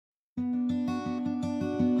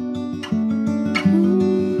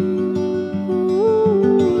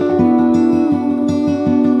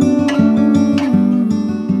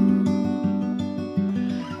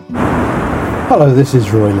Hello, this is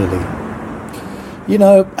Roy Lilly. You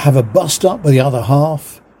know, have a bust up with the other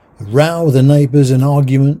half, a row with the neighbours, an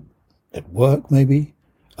argument, at work maybe,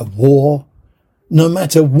 a war. No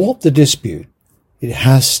matter what the dispute, it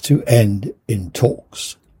has to end in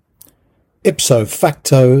talks. Ipso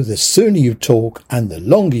facto, the sooner you talk and the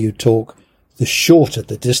longer you talk, the shorter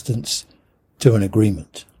the distance to an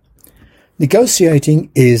agreement. Negotiating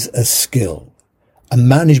is a skill, a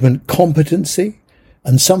management competency,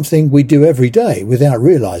 and something we do every day without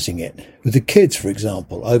realising it. With the kids, for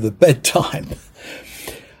example, over bedtime.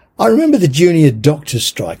 I remember the junior doctors'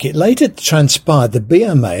 strike. It later transpired the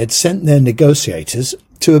BMA had sent their negotiators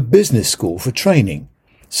to a business school for training,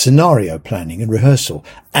 scenario planning and rehearsal,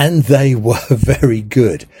 and they were very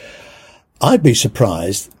good. I'd be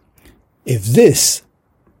surprised if this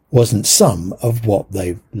wasn't some of what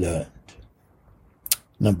they've learned.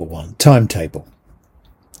 Number one, timetable.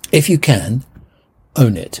 If you can,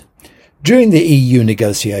 own it. During the EU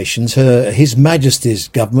negotiations, His Majesty's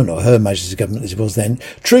government, or Her Majesty's government as it was then,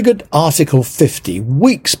 triggered Article 50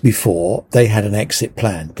 weeks before they had an exit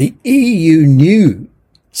plan. The EU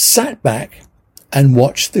sat back and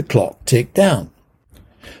watched the clock tick down.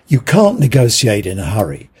 You can't negotiate in a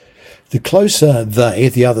hurry. The closer they,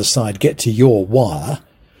 the other side, get to your wire,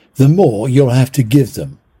 the more you'll have to give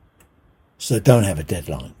them. So don't have a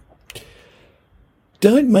deadline.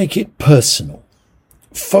 Don't make it personal.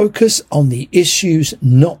 Focus on the issues,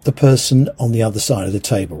 not the person on the other side of the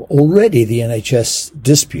table. Already the NHS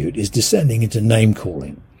dispute is descending into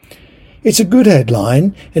name-calling. It's a good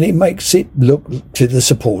headline, and it makes it look to the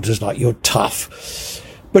supporters like you're tough.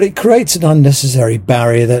 But it creates an unnecessary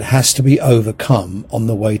barrier that has to be overcome on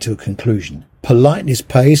the way to a conclusion. Politeness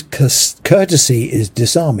pays, courtesy is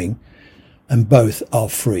disarming, and both are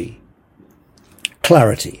free.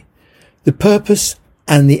 Clarity. The purpose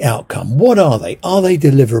and the outcome. What are they? Are they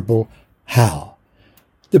deliverable? How?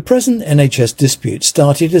 The present NHS dispute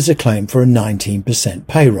started as a claim for a 19%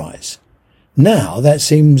 pay rise. Now that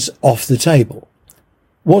seems off the table.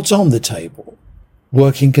 What's on the table?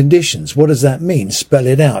 Working conditions. What does that mean? Spell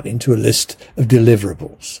it out into a list of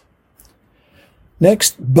deliverables.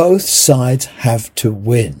 Next, both sides have to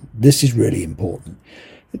win. This is really important.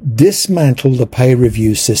 Dismantle the pay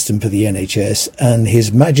review system for the NHS, and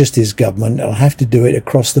His Majesty's government will have to do it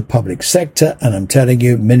across the public sector, and I'm telling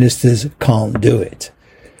you, ministers can't do it.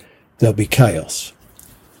 There'll be chaos.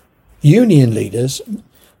 Union leaders,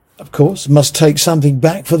 of course, must take something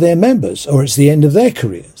back for their members, or it's the end of their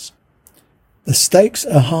careers. The stakes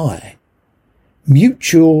are high.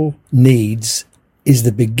 Mutual needs is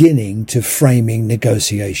the beginning to framing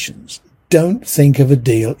negotiations. Don't think of a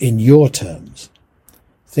deal in your terms.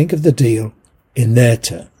 Think of the deal in their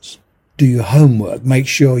terms. Do your homework. Make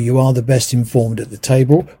sure you are the best informed at the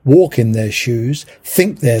table. Walk in their shoes.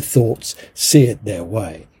 Think their thoughts. See it their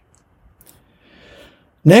way.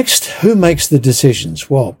 Next, who makes the decisions?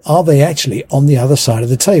 Well, are they actually on the other side of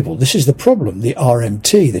the table? This is the problem the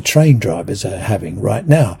RMT, the train drivers, are having right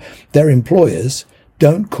now. Their employers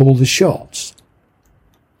don't call the shots.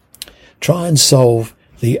 Try and solve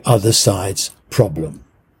the other side's problem.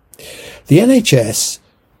 The NHS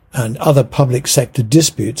and other public sector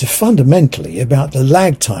disputes are fundamentally about the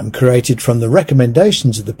lag time created from the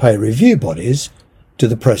recommendations of the pay review bodies to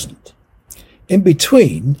the present. In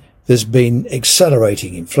between, there's been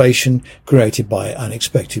accelerating inflation created by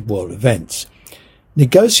unexpected world events.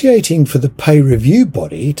 Negotiating for the pay review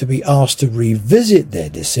body to be asked to revisit their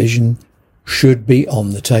decision should be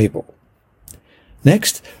on the table.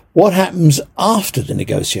 Next, what happens after the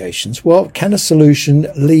negotiations? Well, can a solution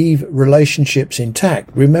leave relationships intact?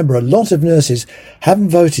 Remember, a lot of nurses haven't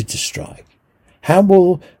voted to strike. How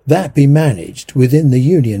will that be managed within the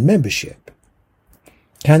union membership?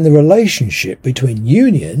 Can the relationship between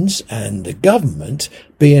unions and the government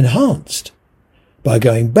be enhanced by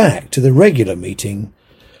going back to the regular the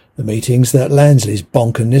meetings that Lansley's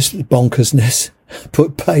bonkersness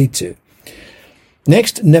put paid to?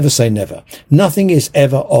 Next, never say never. Nothing is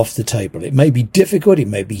ever off the table. It may be difficult, it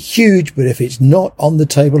may be huge, but if it's not on the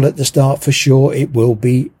table at the start, for sure it will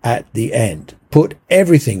be at the end. Put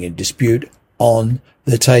everything in dispute on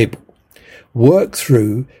the table. Work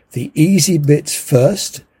through the easy bits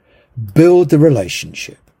first. Build the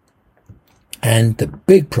relationship. And the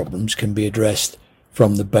big problems can be addressed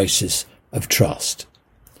from the basis of trust.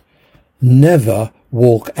 Never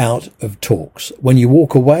walk out of talks. When you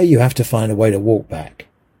walk away, you have to find a way to walk back.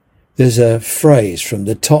 There's a phrase from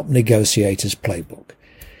the top negotiators playbook.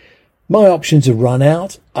 My options have run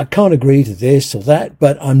out. I can't agree to this or that,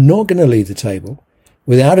 but I'm not going to leave the table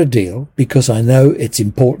without a deal because I know it's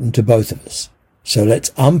important to both of us. So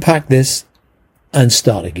let's unpack this and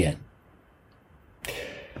start again.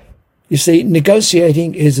 You see,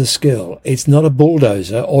 negotiating is a skill. It's not a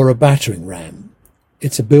bulldozer or a battering ram.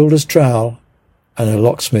 It's a builder's trowel and a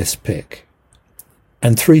locksmith's pick.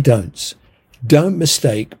 And 3 don'ts. Don't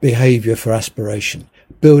mistake behaviour for aspiration.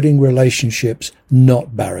 Building relationships,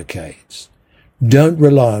 not barricades. Don't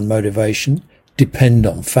rely on motivation. Depend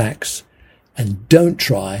on facts. And don't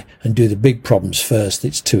try and do the big problems first.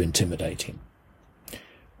 It's too intimidating.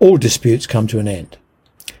 All disputes come to an end.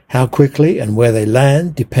 How quickly and where they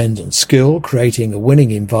land depends on skill, creating a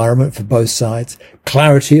winning environment for both sides,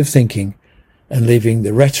 clarity of thinking, and leaving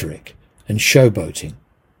the rhetoric and showboating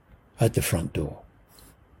at the front door.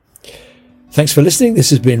 Thanks for listening. This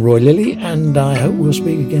has been Roy Lilly, and I hope we'll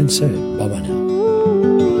speak again soon. Bye-bye now.